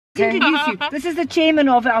Introduce you. This is the chairman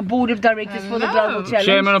of our board of directors for the Global Challenge.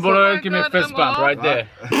 Chairman of board, give me a fist bump right there.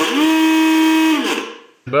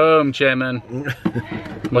 Boom, chairman.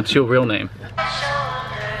 What's your real name?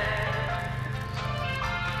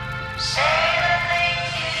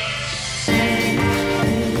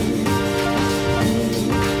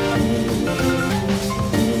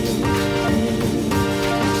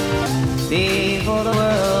 Before the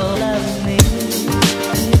world loves me.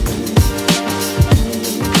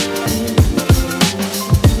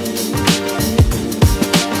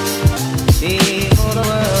 Before the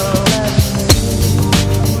world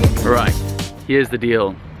loves me. Right, here's the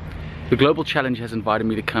deal. The Global Challenge has invited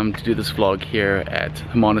me to come to do this vlog here at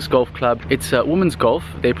Hermanus Golf Club. It's women's golf.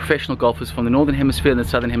 They're professional golfers from the Northern Hemisphere and the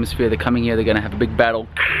Southern Hemisphere. They're coming here, they're gonna have a big battle.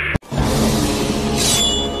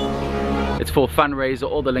 It's for a fundraiser,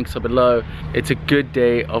 all the links are below. It's a good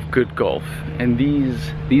day of good golf. And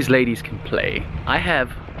these ladies can play. I have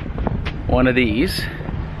one of these.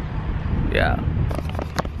 Yeah.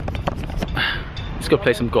 Let's go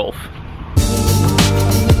play some golf.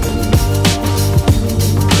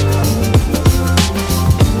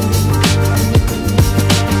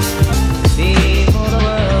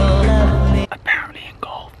 Apparently in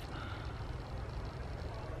golf,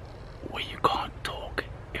 where you can't talk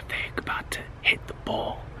if they're about to hit the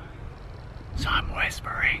ball. So I'm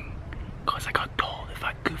whispering, because I got told if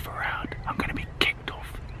I goof around, I'm gonna be kicked off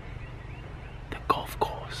the golf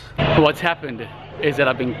course. What's happened is that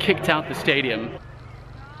I've been kicked out the stadium.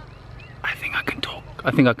 I think I can talk.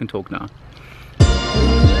 I think I can talk now.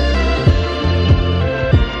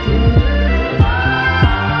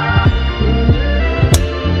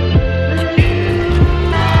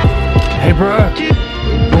 Hey bro,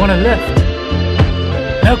 I want to lift.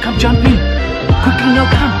 No, come jump in. Quickly, no,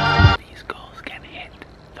 come. These girls can hit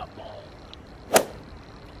the ball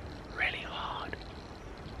really hard.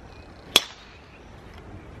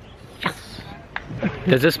 Yes.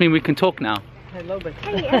 Does this mean we can talk now? A little bit.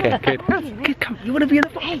 Okay, good. Good, come. You want to be in the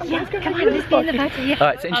boat? Hey, yeah, come on, let's be in the boat. Yeah.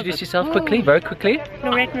 Alright, so introduce yourself quickly, very quickly.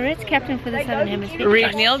 Lorette Moritz, captain for the Southern Hemisphere. Reed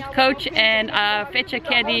Nield, coach and fetcher,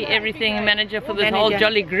 caddy, everything, manager for this whole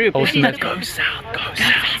jolly group. Awesome. Go south, go south, go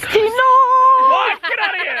south. What? Get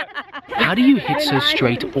out of here! How do you hit so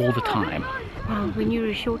straight all the time? Well, when you're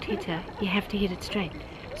a short hitter, you have to hit it straight.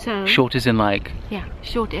 So Short as in like... yeah,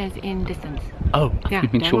 short as in distance. Oh, I Yeah,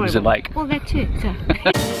 think you mean don't short worry as in about like... well, that too. So.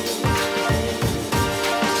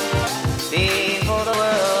 Before the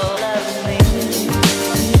world loves me.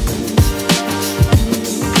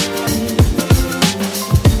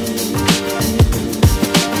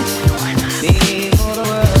 Before the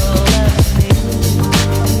world loves me.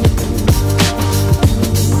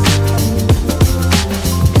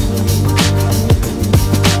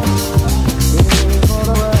 Before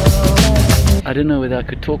the world. I don't know whether I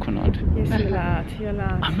could talk or not. Yes, you're loud, you're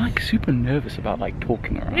loud. I'm like super nervous about like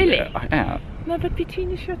talking around Really? here. I am. No, but between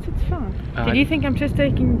the shots it's fine. Uh, Did you think I'm just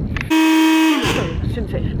taking... Sorry, I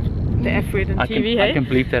shouldn't say the F word on TV, I hey? can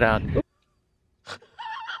bleep that out.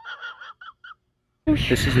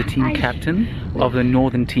 This is the team captain of the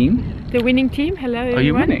Northern team. The winning team, hello everyone. Are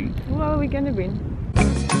you winning? Well, we're gonna win.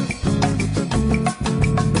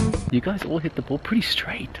 You guys all hit the ball pretty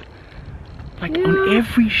straight. Like on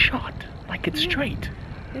every shot. Like it's straight.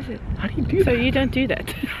 Is it? How do you do So that? you don't do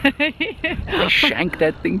that. I shank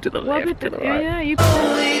that thing to the Well, left, to but the right. yeah, you...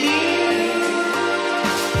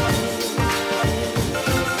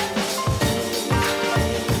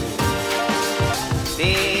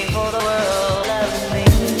 Before the world loves me.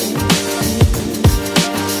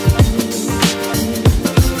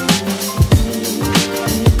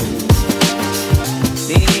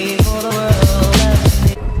 Before the world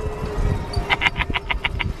loves me.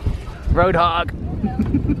 Roadhog.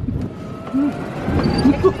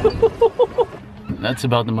 That's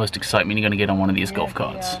about the most excitement you're going to get on one of these golf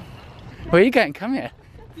carts. Where are you going? Come here.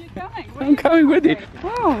 I'm coming with you.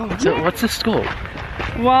 Oh, So what's the score?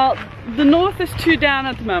 well, the North is 2 down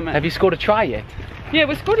at the moment. Have you scored a try yet? Yeah,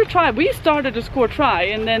 we scored a try. We started to score a try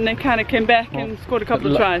and then they kind of came back and scored a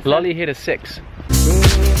couple of tries. Lolly hit a 6.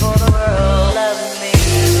 Before the world loves me.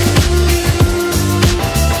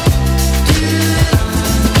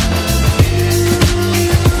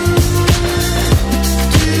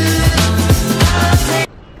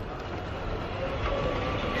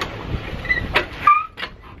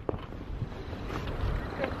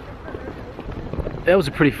 That was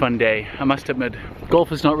a pretty fun day, I must admit.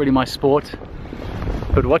 Golf is not really my sport,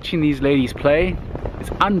 but watching these ladies play is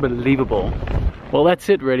unbelievable. Well, that's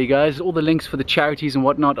it really, guys. All the links for the charities and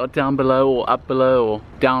whatnot are down below, or up below, or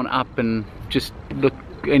down, up, and just look.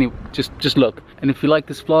 Anyway, just look. And if you like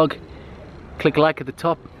this vlog, click like at the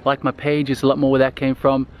top, like my page, there's a lot more where that came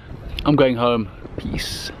from. I'm going home.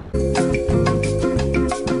 Peace.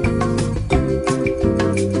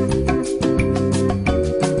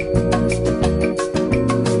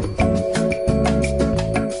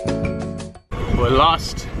 We're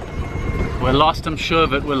lost. We're lost, I'm sure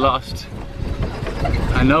of it, we're lost.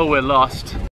 I know we're lost.